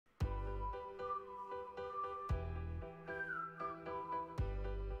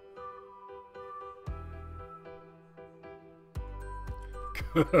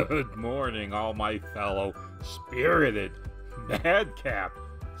Good morning, all my fellow spirited, madcap,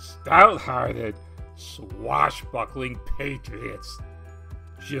 stout-hearted, swashbuckling patriots.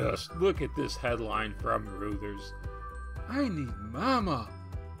 Just look at this headline from Reuters. I need mama.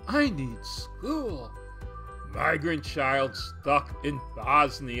 I need school. Migrant child stuck in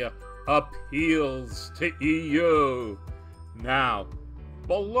Bosnia appeals to EU. Now,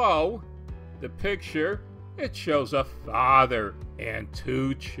 below the picture, it shows a father and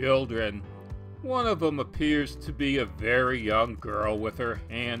two children. One of them appears to be a very young girl with her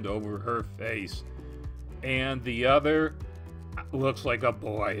hand over her face, and the other looks like a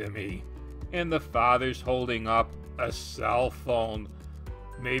boy to me. And the father's holding up a cell phone,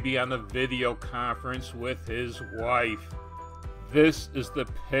 maybe on a video conference with his wife. This is the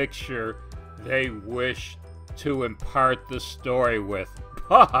picture they wish to impart the story with,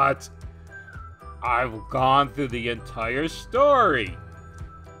 but I've gone through the entire story.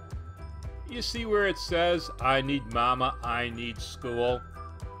 You see where it says, I need mama, I need school?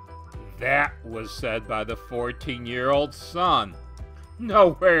 That was said by the 14-year-old son.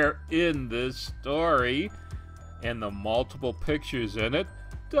 Nowhere in this story, and the multiple pictures in it,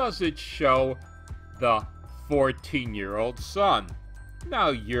 does it show the 14-year-old son. Now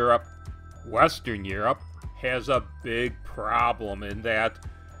Europe, Western Europe, has a big problem in that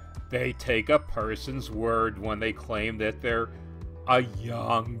they take a person's word when they claim that they're a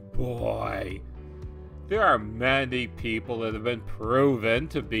young boy. There are many people that have been proven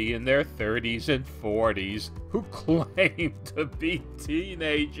to be in their 30s and 40s who claim to be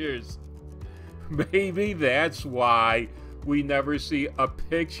teenagers. Maybe that's why we never see a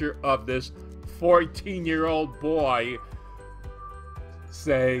picture of this 14-year-old boy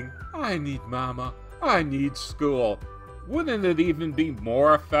saying, I need mama, I need school. Wouldn't it even be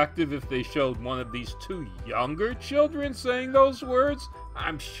more effective if they showed one of these two younger children saying those words?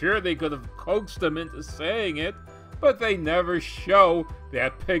 I'm sure they could have coaxed them into saying it, but they never show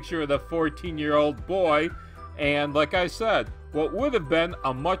that picture of the 14-year-old boy. And like I said, what would have been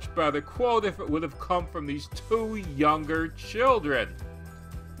a much better quote if it would have come from these two younger children.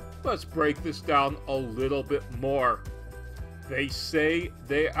 Let's break this down a little bit more. They say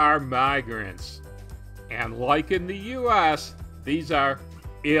they are migrants. And like in the U.S., these are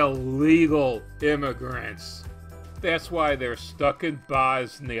illegal immigrants. That's why they're stuck in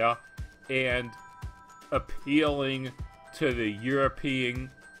Bosnia and appealing to the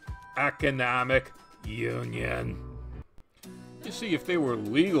European Economic Union. You see, if they were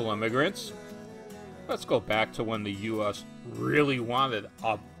legal immigrants, let's go back to when the U.S. really wanted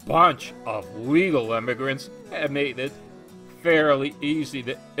a bunch of legal immigrants and made it fairly easy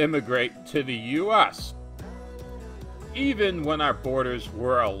to immigrate to the U.S. Even when our borders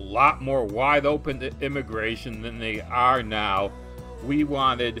were a lot more wide open to immigration than they are now, we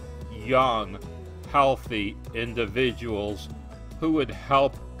wanted young, healthy individuals who would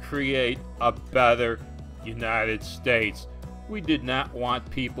help create a better United States. We did not want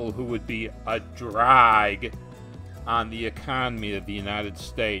people who would be a drag on the economy of the United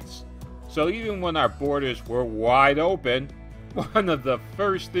States. So even when our borders were wide open, one of the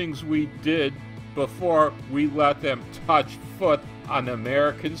first things we did before we let them touch foot on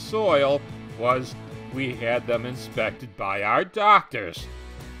American soil was we had them inspected by our doctors.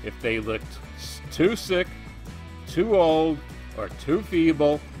 If they looked too sick, too old, or too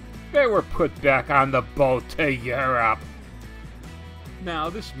feeble, they were put back on the boat to Europe. Now,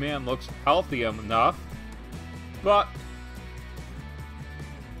 this man looks healthy enough, but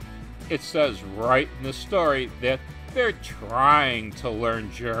it says right in the story that they're trying to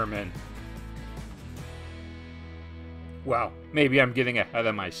learn German. Well, maybe I'm getting ahead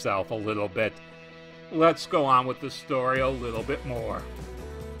of myself a little bit. Let's go on with the story a little bit more.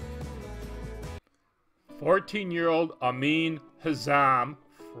 14-year-old Amin Hazam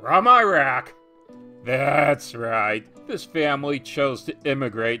from Iraq. That's right. This family chose to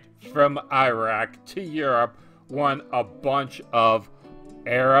immigrate from Iraq to Europe when a bunch of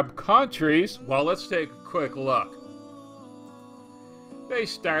Arab countries, well, let's take a quick look. They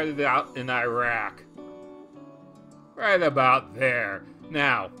started out in Iraq. Right about there.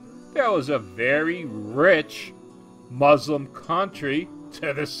 Now, there was a very rich Muslim country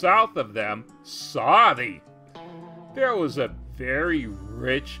to the south of them, Saudi. There was a very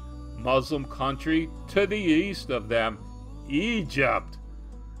rich Muslim country to the east of them, Egypt.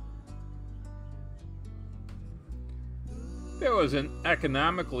 There was an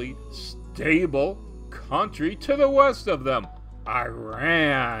economically stable country to the west of them,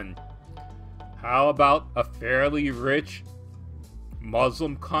 Iran. How about a fairly rich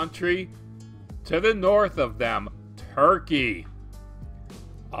Muslim country to the north of them, Turkey?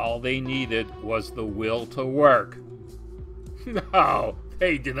 All they needed was the will to work. No,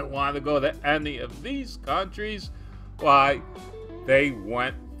 they didn't want to go to any of these countries. Why, they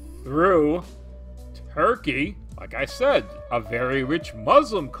went through Turkey, like I said, a very rich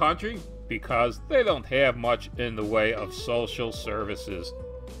Muslim country, because they don't have much in the way of social services.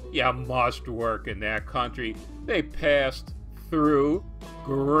 You must work in that country. They passed through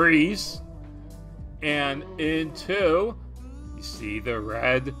Greece and into, you see the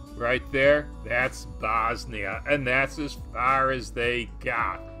red right there? That's Bosnia, and that's as far as they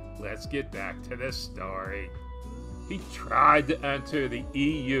got. Let's get back to the story. He tried to enter the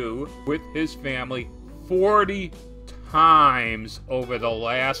EU with his family 40 times over the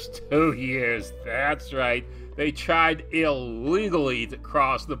last 2 years. That's right. They tried illegally to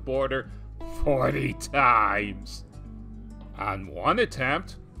cross the border 40 times. On one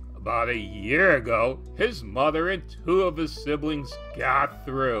attempt, about a year ago, his mother and 2 of his siblings got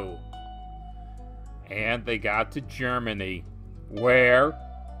through. And they got to Germany, where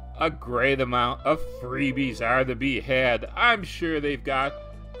a great amount of freebies are to be had. I'm sure they've got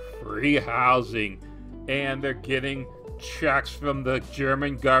free housing, and they're getting checks from the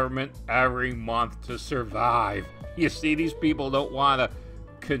German government every month to survive. You see, these people don't want to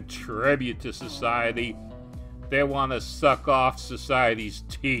contribute to society. They want to suck off society's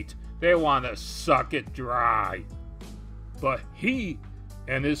teat. They want to suck it dry. But he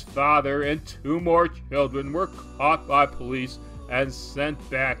and his father and 2 more children were caught by police and sent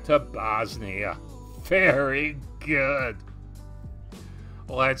back to Bosnia. Very good.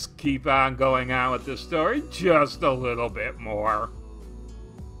 Let's keep on going on with the story just a little bit more.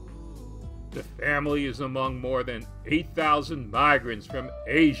 The family is among more than 8,000 migrants from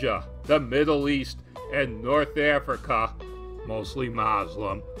Asia, the Middle East, and North Africa, mostly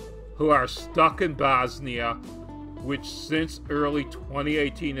Muslim, who are stuck in Bosnia, which since early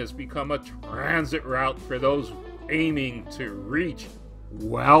 2018 has become a transit route for those aiming to reach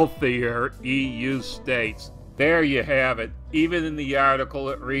wealthier EU states. There you have it. Even in the article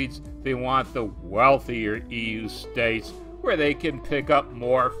it reads they want the wealthier EU states where they can pick up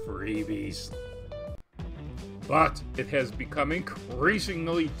more freebies. But it has become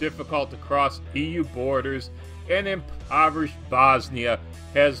increasingly difficult to cross EU borders, and impoverished Bosnia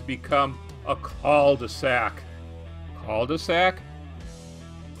has become a cul-de-sac. Cul-de-sac?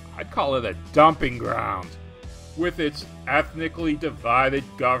 I'd call it a dumping ground, with its ethnically divided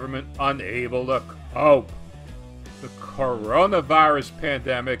government unable to cope. The coronavirus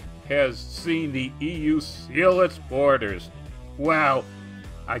pandemic has seen the EU seal its borders. Well,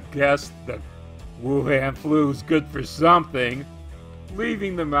 I guess the Wuhan flu is good for something,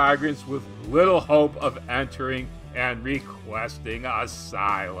 leaving the migrants with little hope of entering and requesting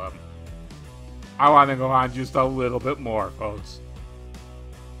asylum. I want to go on just a little bit more, folks.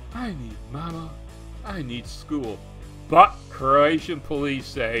 I need mama. I need school. But Croatian police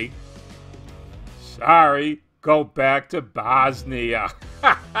say, sorry, go back to Bosnia.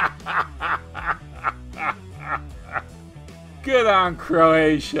 Good on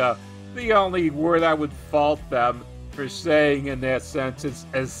Croatia. The only word I would fault them for saying in that sentence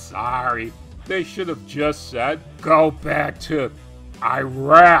is sorry. They should have just said, go back to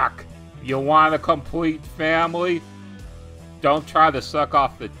Iraq. You want a complete family? Don't try to suck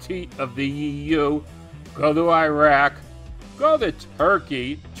off the teat of the EU. Go to Iraq. Go to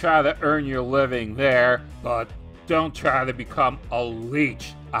Turkey. Try to earn your living there. But don't try to become a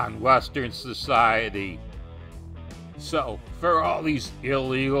leech on Western society. So, for all these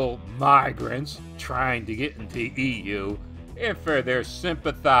illegal migrants trying to get into the EU, and for their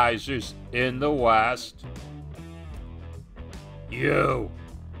sympathizers in the West, you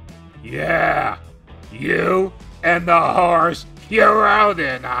and the horse you're out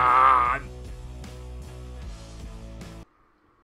in,